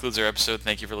 that concludes our episode.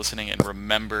 Thank you for listening, and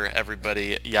remember,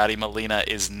 everybody, Yadi Molina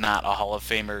is not a Hall of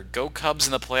Famer. Go Cubs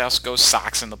in the playoffs. Go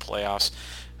Sox in the playoffs.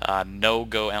 No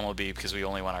go MLB, because we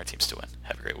only want our teams to win.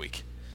 Have a great week.